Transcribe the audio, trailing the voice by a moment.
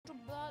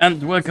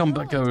And welcome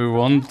back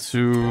everyone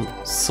to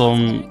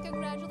some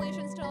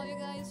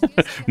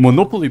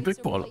Monopoly Big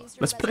Baller.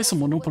 Let's play some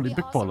Monopoly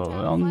Big Baller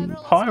on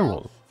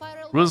Hyrule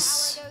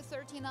with,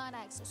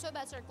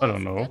 I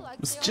don't know,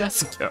 with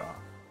Jessica.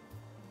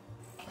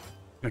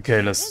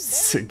 Okay, let's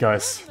see,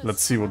 guys,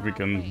 let's see what we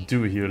can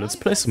do here. Let's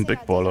play some Big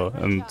Baller,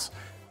 and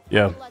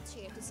yeah,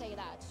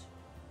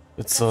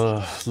 it's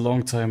a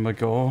long time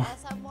ago.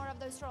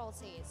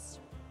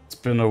 It's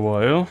been a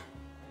while,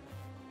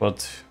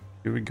 but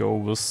here we go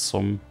with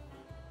some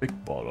Big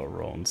Baller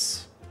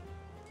rounds.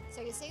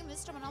 So you say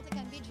Mr. Monopoly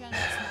can be generous,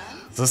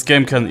 man? This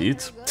game can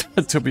eat.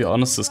 To be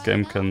honest, this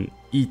game can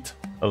eat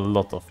a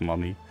lot of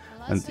money.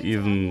 And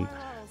even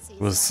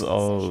with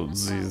all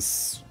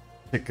these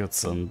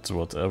tickets and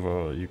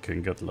whatever, you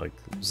can get like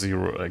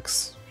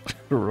 0x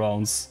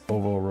rounds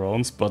over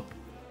rounds, but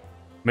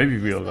maybe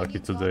we are lucky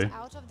today.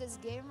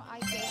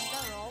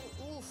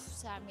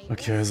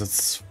 Okay,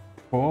 that's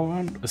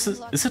 400.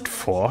 Is it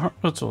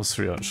 400 or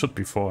 300? It should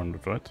be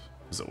 400, right?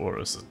 Or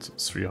is it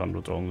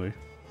 300 only?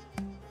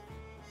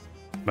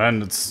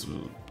 Man, it's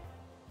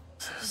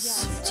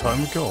some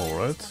time ago,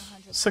 right?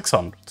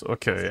 600.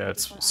 Okay, yeah,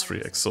 it's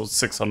 3x, so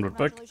 600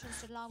 back.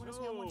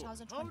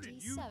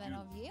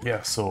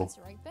 Yeah, so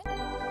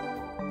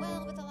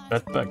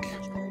that back.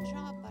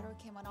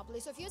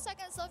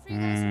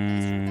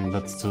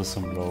 Let's do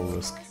some low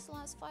risk.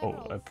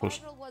 Oh, I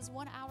pushed.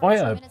 Why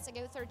I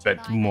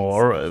bet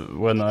more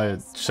when I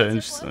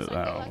changed?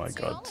 Oh my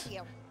god.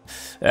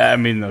 I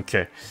mean,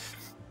 okay.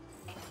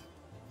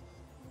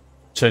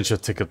 Change your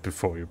ticket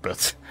before you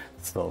bet.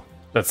 So,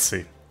 let's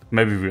see.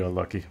 Maybe we are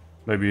lucky.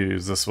 Maybe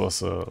this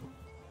was a,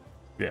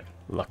 yeah,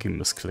 lucky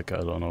misclick,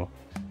 I don't know.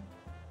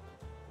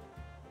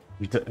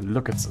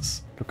 Look at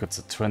this. Look at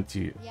the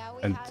 20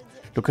 and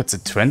look at the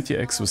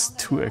 20x with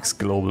 2x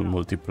global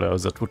multiplier.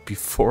 That would be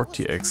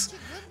 40x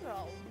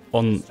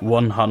on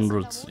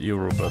 100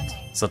 euro bet.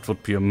 That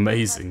would be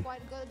amazing.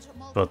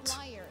 But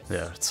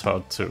yeah, it's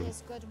hard to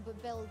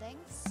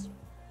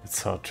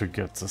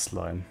get this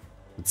line.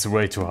 It's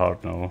way too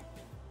hard now.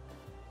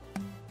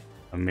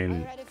 I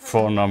mean,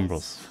 4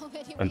 numbers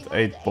and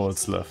 8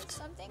 balls left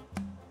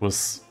with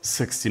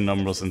 60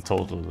 numbers in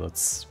total.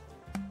 That's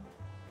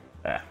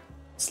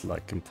it's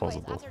like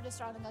impossible.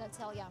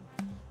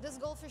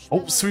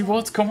 Oh, 3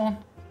 balls, come on!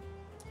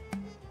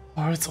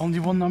 Oh, it's only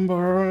 1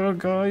 number,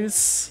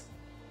 guys.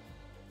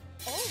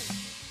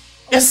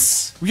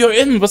 Yes, we are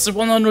in with the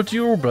 100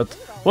 euro bet.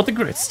 What a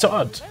great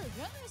start!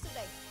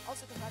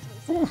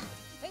 Ooh.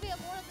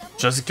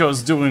 Jessica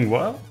is doing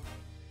well.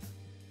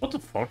 What the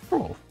fuck,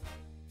 bro?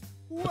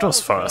 That was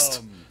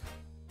fast.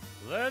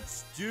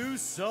 Let's do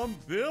some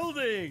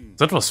building.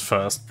 That was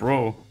fast,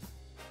 bro.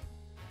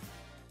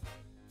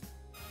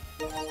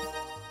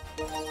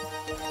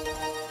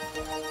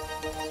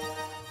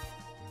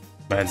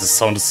 Man, the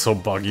sound is so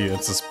buggy at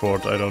this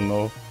board, I don't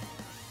know.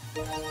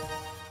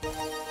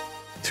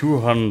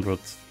 200.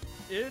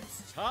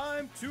 It's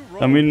time to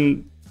roll. I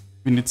mean,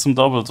 we need some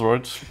doubles,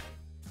 right?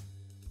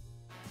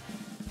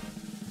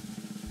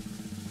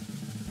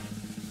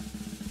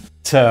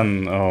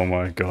 Oh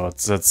my god,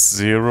 that's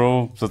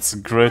 0. That's a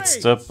great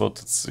step, but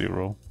it's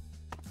 0.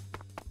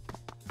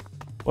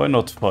 Why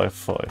not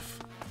 5-5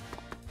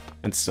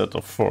 instead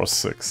of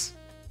 4-6?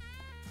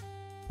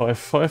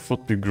 5-5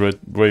 would be great,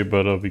 way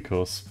better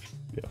because,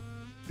 yeah,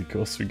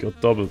 because we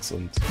got doubles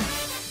and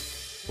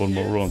 1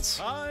 more round.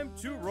 Time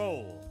to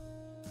roll.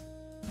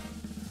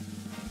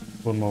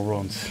 1 more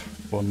round,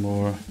 1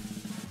 more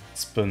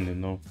spin, you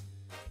know.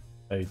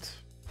 8.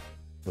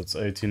 That's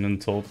 18 in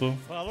total.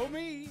 Follow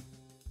me.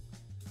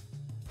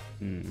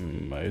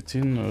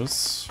 18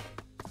 is...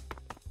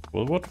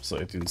 Well, what was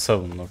 18?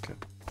 7, okay.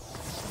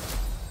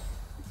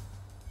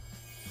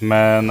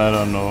 Man, I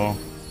don't know.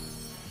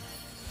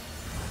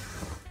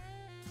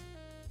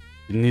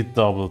 We need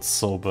doubles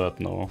so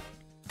bad now.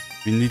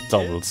 We need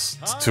doubles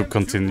to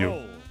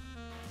continue.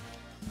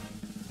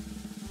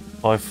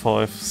 5-5,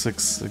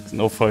 6-6,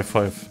 no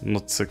 5-5,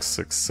 not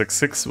 6-6.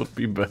 6-6 would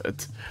be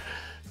bad.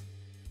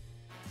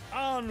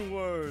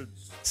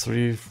 Onwards.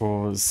 3,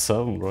 4,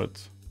 7,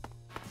 right?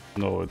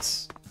 No,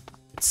 it's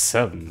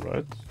 7,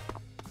 right?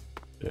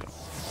 Yeah.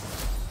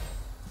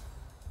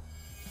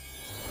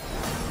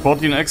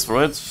 14x,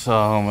 right?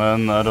 Oh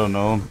man, I don't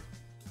know.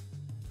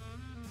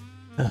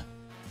 I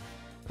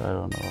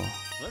don't know.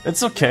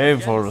 It's okay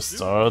for a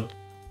start,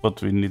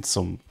 but we need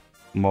some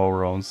more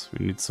rounds.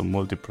 We need some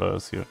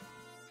multipliers here.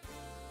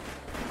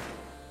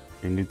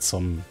 We need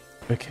some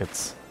big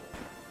hits.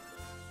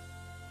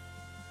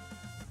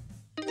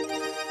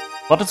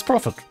 But it's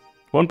profit.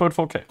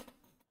 1.4k.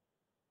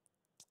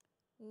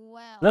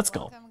 Let's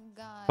go.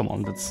 Come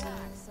on, let's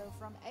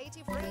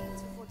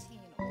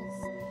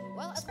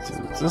do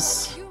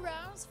this.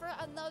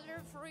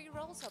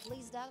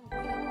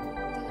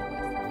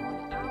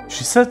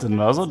 She said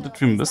another? Did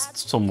we miss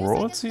some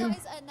rolls here?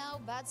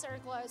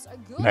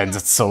 Man,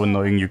 that's so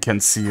annoying. You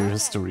can't see your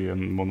history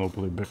in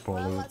Monopoly Big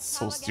Baller. It's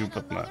so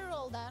stupid, man.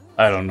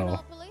 I don't know.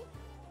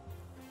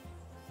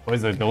 Why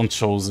they don't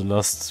show the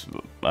last,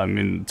 I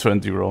mean,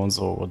 20 rounds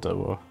or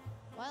whatever.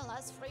 Well,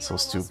 last free So roll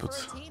stupid.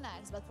 was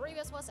 14x, but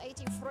previous was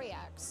 83x,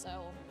 so...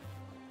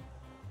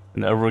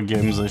 In every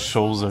game they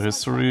show the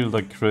history,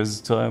 like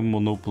Crazy Time,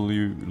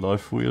 Monopoly,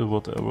 Life Wheel,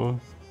 whatever.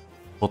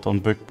 But on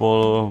Big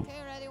Baller, Okay,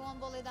 ready, one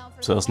bullet down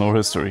for there's the no five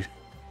history.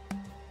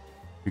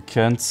 You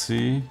can't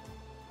see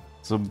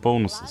the roll.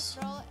 bonuses.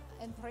 Last roll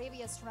in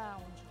previous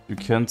round. You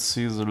can't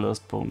see the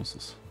last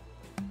bonuses.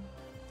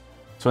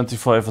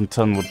 25 and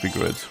 10 would be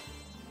great.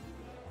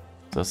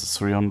 That's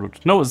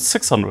 300. No, it's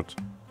 600.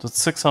 That's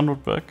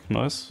 600 back.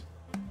 Nice.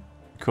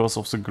 Because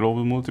of the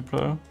global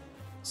multiplier.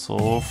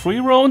 So, free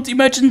round,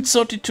 imagine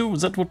 32.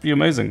 That would be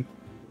amazing.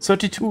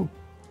 32.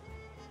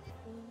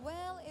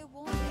 Well, it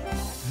won't be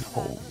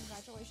No.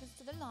 Congratulations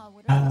to the law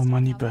winner.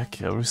 Money back,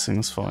 everything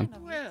is fine.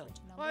 Well,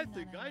 I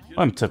think I did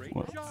I'm a top, great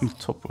I'm job.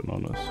 top winner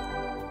on this.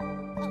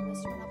 Well,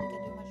 Mr. Monopoly can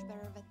do much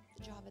better of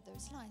a job at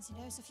those lines,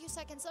 you know. So a few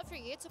seconds left for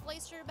you to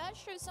place your bet.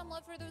 Show some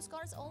love for those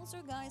cards. Also,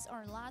 guys,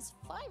 our last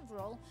 5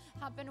 roll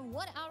happened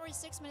 1 hour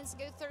 6 minutes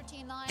ago,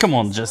 13:09. Come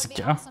on, So it would be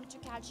Jessica. awesome to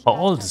catch How that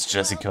old as is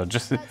well.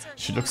 Jessica?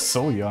 She looks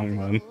so young,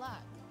 man. Good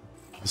luck.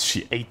 Is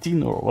she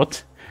 18 or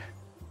what?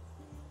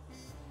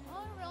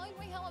 Alright,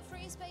 we have a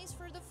free space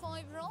for the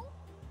 5 roll.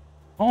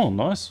 Oh,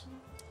 nice.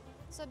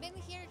 So I've been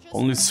here just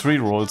Only for 3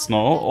 half an rolls hour,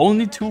 now. and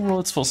Only we 2 already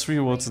rolls for have 3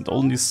 rolls and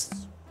only...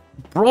 rolls.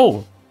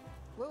 Bro!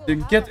 We will Then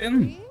have get a in.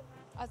 free,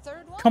 a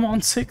third one. Come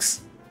on,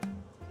 6.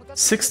 We got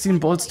 16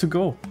 balls to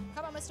go.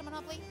 Come on, Mr.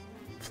 Monopoly.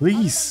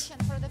 Please.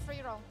 Automation for the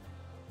free roll.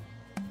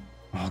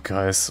 Oh,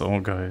 guys. Oh,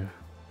 guy.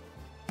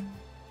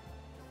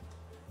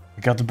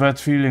 I got a bad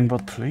feeling,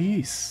 but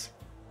please.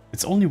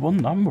 It's only one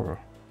number.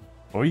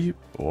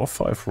 Or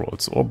 5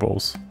 rolls, or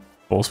both.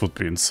 Both would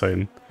be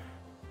insane.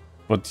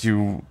 But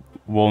you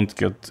won't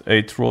get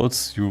 8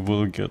 rolls, you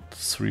will get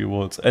 3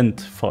 rolls and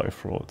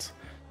 5 rolls.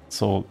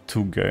 So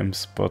 2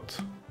 games, but...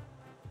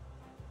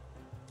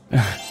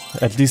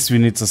 At least we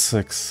need the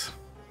 6.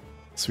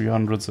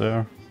 300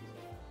 there.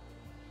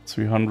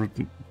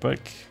 300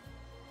 back.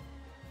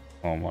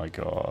 Oh my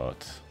god.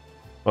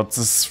 But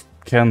this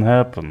can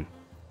happen.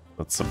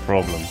 That's the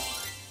problem.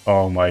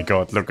 Oh my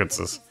god, look at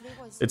this.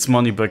 It's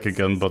money back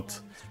again, but...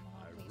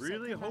 I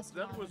really hope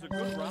that was a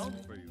good round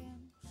for you.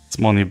 It's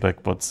money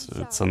back, but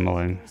it's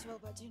annoying.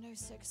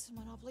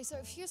 So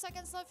a few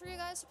seconds left for you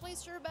guys to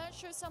place your bet.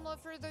 Show some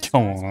love for those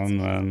Come cards. on, Once again,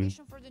 man.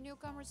 information for the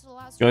newcomers to the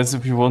last Guys,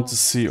 round if you of want the to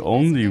see roll,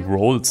 only basically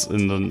rolls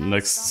in the 14x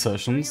next from the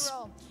free sessions,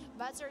 roll.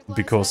 Bets are closed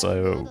because I and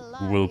good luck.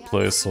 will We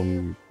play have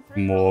some free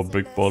more rolls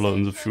Big this Baller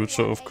in the section.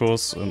 future, of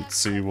course, and 83x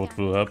see what can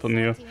will be happen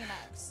here.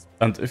 14x.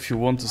 And if you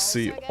want to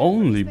see Also, again,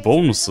 only free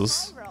space for the bonuses,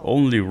 five roll.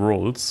 only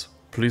rolls,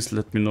 please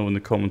let me know in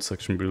the comment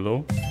section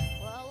below.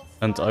 Well,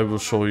 And I will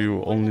show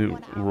you only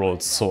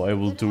rolls, so I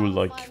will do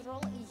like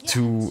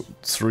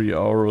 2-3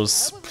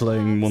 hours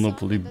playing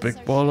Monopoly Big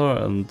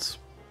Baller and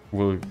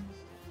will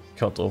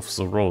cut off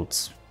the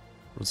rolls,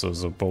 so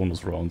the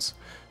bonus rounds,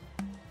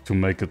 to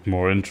make it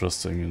more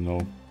interesting, you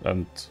know,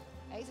 and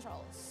 8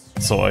 rolls.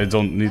 so I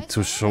don't need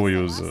to show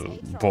you the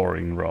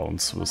boring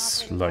rounds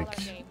with like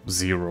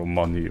 0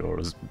 money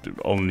or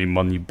only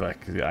money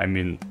back. I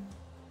mean,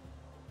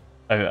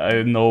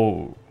 I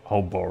know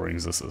how boring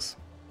this is,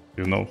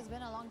 you know. It's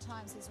been a long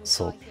time since we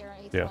So, saw here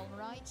 8 yeah. roll,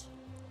 right?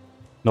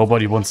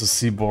 Nobody wants to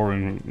see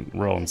boring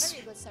rounds,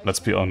 Very good section. let's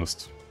be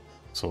honest.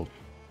 So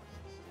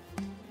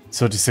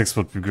 36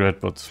 would be great,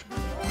 but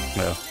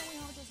yeah.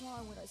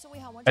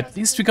 At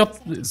least we got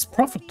its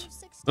profit.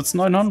 That's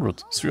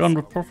 900,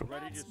 300 profit.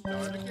 Ready to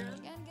start again?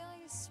 Again,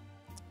 guys.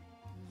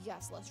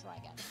 Yes, let's try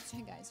again. So,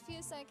 guys,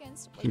 few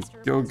seconds. to place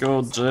your Go, bets.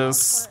 go, Show some love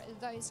Jess. for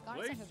those cards. I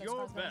Place hope those your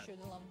cards gonna bet. show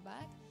the love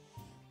back.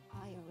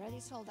 I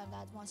already told them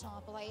that once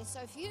on play. So,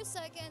 a few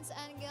seconds,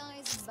 and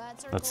guys,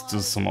 bets are Let's do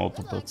closed. some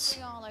auto Good luck bets.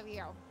 to all of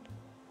you.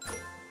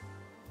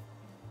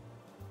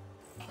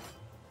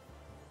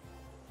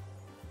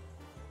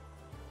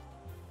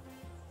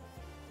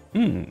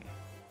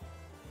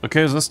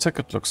 Okay, this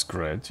ticket looks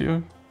great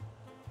here.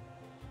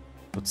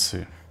 Let's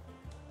see.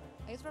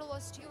 April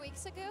was 2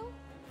 weeks ago.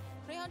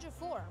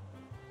 304.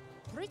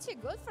 Pretty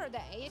good for the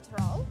 8th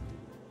roll.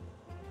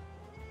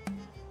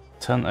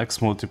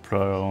 10x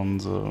multiplier on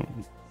the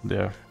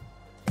there.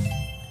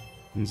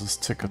 On this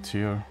ticket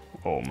here.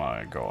 Oh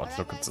my god,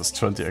 look at this.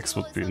 20x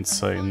would be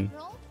insane.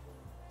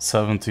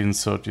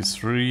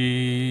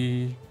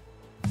 1733.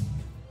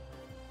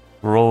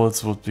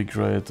 Rolls would be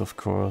great, of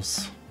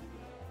course.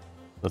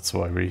 That's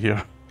why we're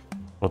here.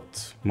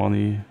 But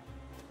money.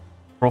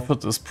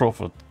 Profit is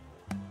profit.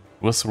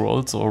 With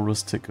rolls or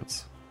with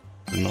tickets.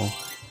 You know.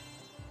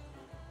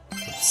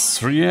 It's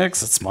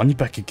 3x, it's money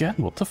back again.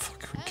 What the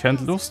fuck? We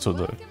can't lose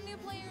today.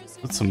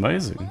 That's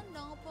amazing.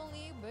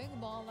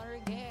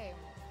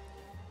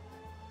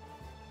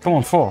 Come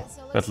on, 4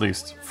 at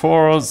least.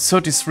 4,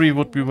 33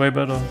 would be way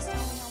better.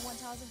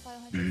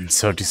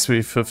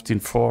 33, 15,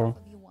 4.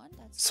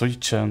 3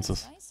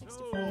 chances.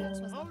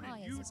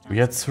 We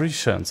had 3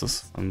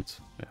 chances and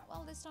yeah.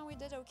 Well, this time we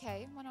did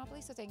okay.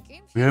 Monopoly, so thank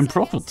you. We're in Few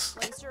profit. seconds.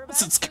 Place your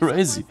It's bets.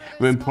 crazy. Show some love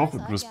We're in for profit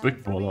those with cards. Big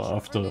Again, Baller information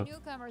for after the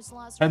newcomers.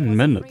 Last 10 roll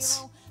was a free minutes.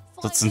 roll.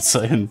 5 That's minutes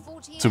insane, ago,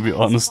 to be 14x.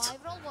 honest. 5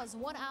 roll was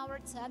 1 hour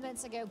 10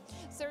 minutes ago.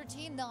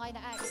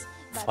 13.9x.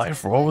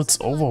 5 rolls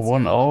over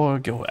 1 hour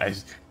ago.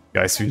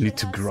 Guys, we need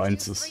to grind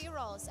this.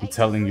 I'm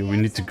telling you, we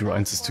need to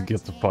grind this to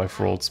get the 5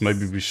 rolls.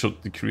 Maybe we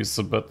should decrease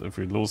the bet if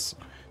we lose.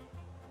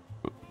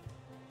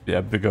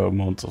 Yeah, bigger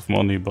amounts of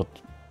money, but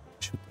we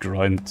should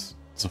grind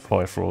the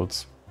 5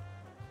 rolls.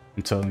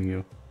 I'm telling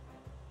you.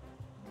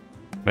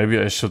 Maybe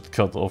I should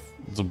cut off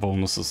the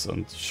bonuses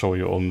and show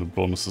you all the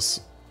bonuses.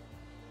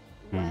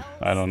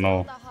 I don't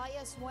know.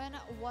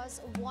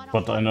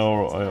 But I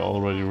know I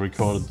already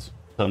recorded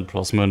 10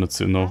 plus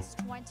minutes, you know.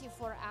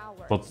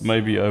 But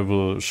maybe I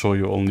will show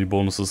you only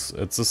bonuses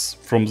at this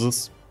from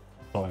this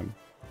time.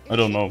 I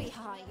don't know.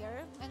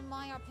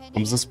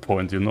 From this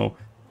point, you know.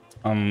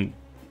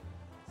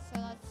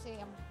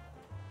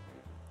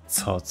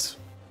 It's hard.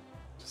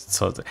 It's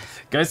hard.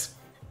 Guys,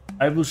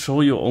 I will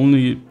show you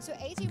only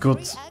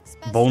good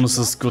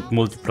bonuses, good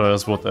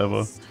multipliers,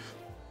 whatever.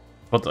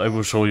 But I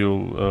will show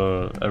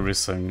you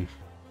everything.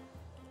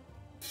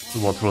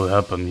 What will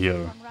happen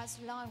here.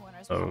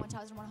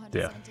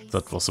 Yeah,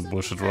 that was a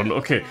bullshit run.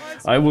 Okay,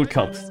 I will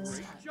cut.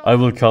 I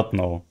will cut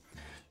now.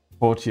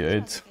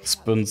 48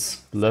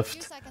 spins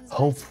left.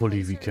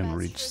 Hopefully we can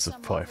reach the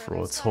 5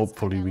 roads.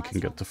 Hopefully we can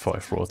get the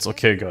 5 roads.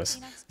 Okay, guys.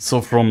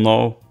 So from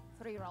now,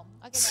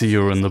 see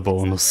you in the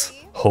bonus.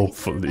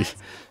 Hopefully.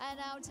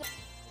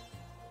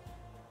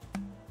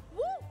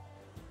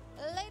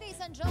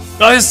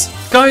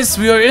 Guys,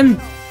 we are in.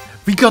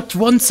 We got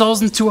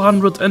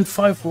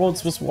 1,205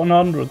 roads with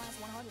 100.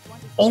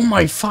 Oh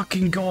my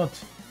fucking god.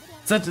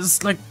 That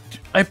is like,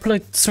 I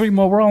played 3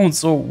 more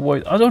rounds, or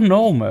wait, I don't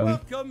know, man.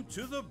 Welcome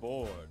to the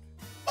board.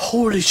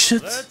 Holy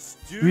shit,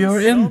 we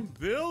are in.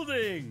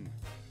 Building.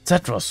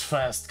 That was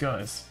fast,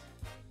 guys.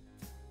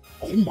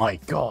 Oh my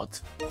god.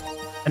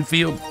 And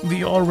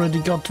we already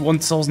got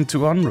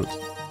 1,200.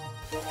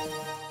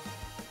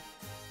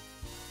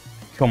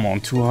 Come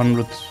on,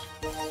 200.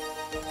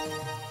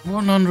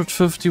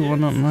 150,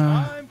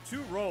 100.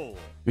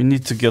 We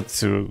need to get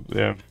to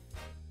there,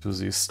 to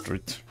the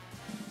street.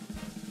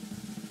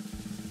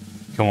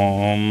 Come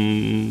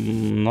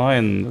on,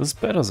 9 is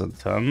better than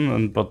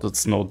 10, but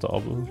it's no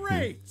double.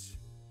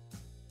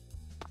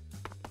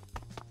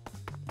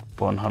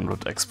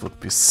 100x would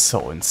be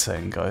so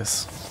insane,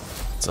 guys.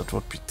 That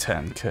would be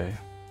 10k.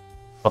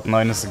 But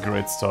 9 is a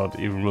great start,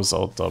 even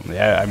without double.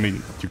 Yeah, I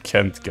mean, you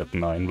can't get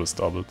 9 with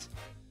doubles.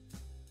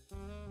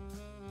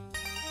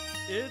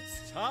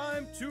 It's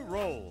time to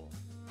roll.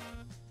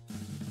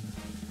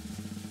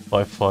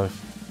 5-5.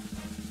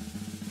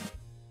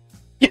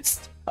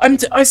 Yes!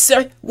 I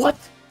say what?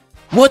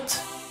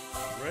 What?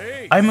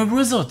 Great. I'm a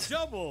wizard.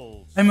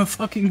 Doubles. I'm a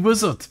fucking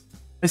wizard.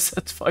 I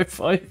said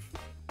 5-5.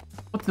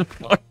 What the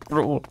fuck,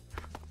 bro?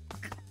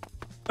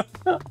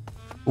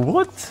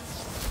 What?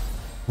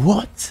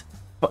 What?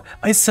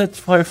 I said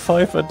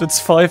 5-5 and it's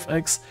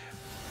 5x.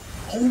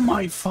 Oh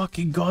my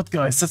fucking god,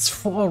 guys, that's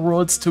 4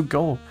 rolls to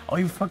go. Are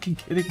you fucking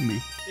kidding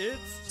me?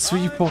 It's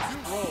 3, 4.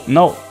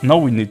 Now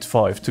we need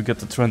 5 to get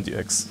the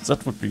 20x.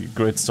 That would be a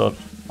great start.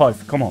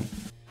 5, come on.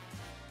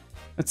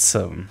 It's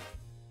 7.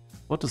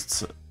 What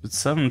is it? It's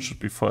 7, it should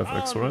be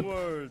 5x, right?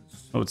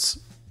 No, it's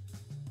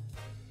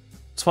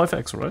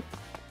 5x, right?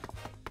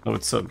 No,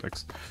 it's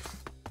 7x.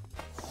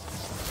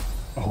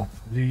 Oh,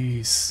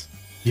 please.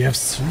 You have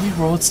 3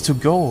 roads to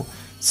go.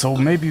 So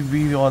maybe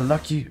we are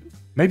lucky.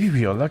 Maybe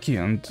we are lucky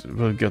and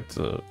we'll get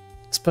a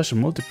special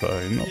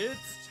multiplier, you know?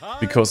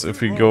 Because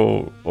if we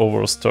go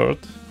over start,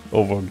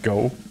 over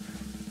go,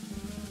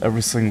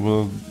 everything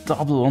will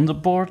double on the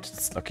board.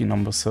 It's lucky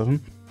number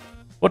 7.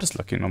 What is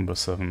lucky number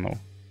 7 now?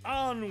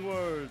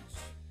 Onwards.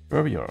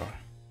 Where we are?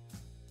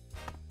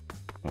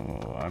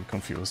 Oh, I'm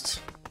confused.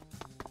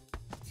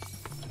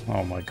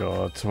 Oh my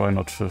god, why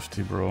not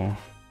 50, bro?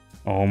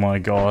 Oh my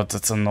god,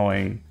 that's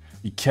annoying.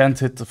 We can't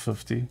hit the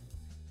 50.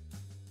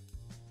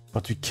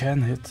 But we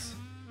can hit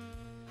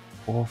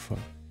 4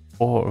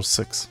 or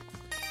 6.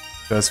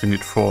 Guys, we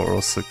need 4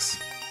 or 6.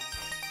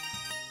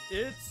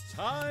 It's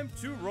time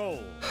to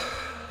roll.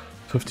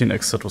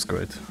 15x, that was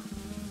great.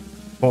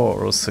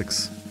 4 or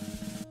 6.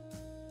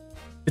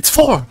 It's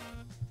 4!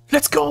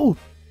 Let's go!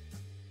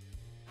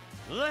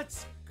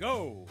 Let's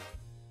go.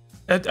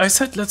 I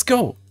said let's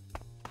go!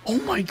 Oh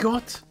my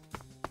god!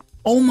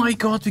 Oh my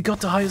god, we got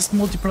the highest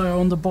multiplier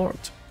on the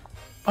board!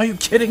 Are you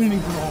kidding me,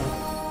 bro?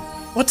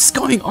 What's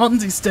going on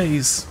these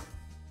days?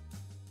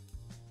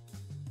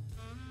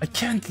 I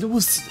can't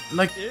lose,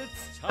 like,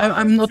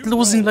 I'm not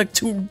losing like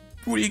 2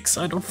 weeks,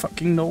 I don't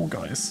fucking know,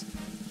 guys.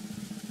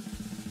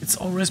 It's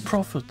always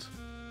profit.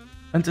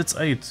 And it's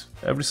 8.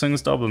 Everything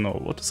is double now.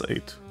 What is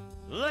 8?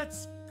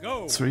 Let's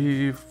go.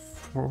 3,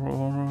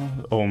 4...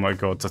 Oh my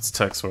god, that's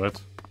tax,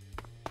 right?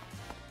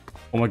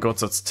 Oh my god,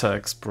 that's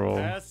tax, bro.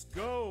 Let's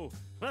go.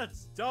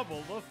 Let's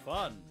double the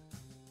fun.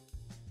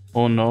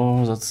 Oh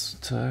no, that's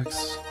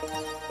tax.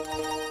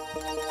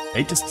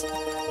 8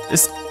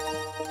 is...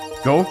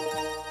 Go?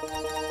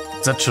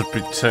 That should be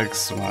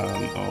tax,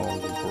 man. Oh,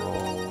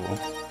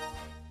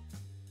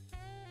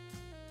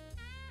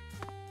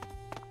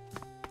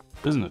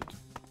 bro. Isn't it?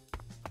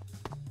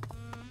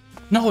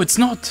 No, it's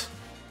not!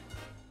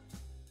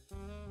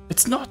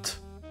 It's not.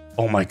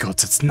 Oh my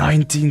god, it's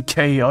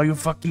 19k. Are you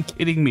fucking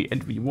kidding me?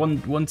 And we won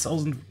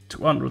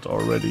 1,200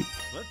 already.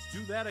 Let's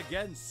do that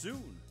again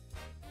soon.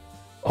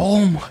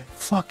 Oh my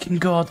fucking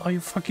god. Are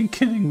you fucking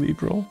kidding me,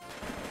 bro?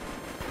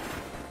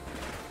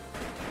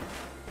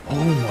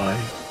 Oh my.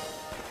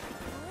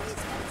 Who is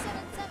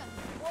 177?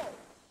 Whoa.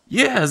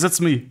 Yeah, that's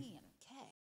me.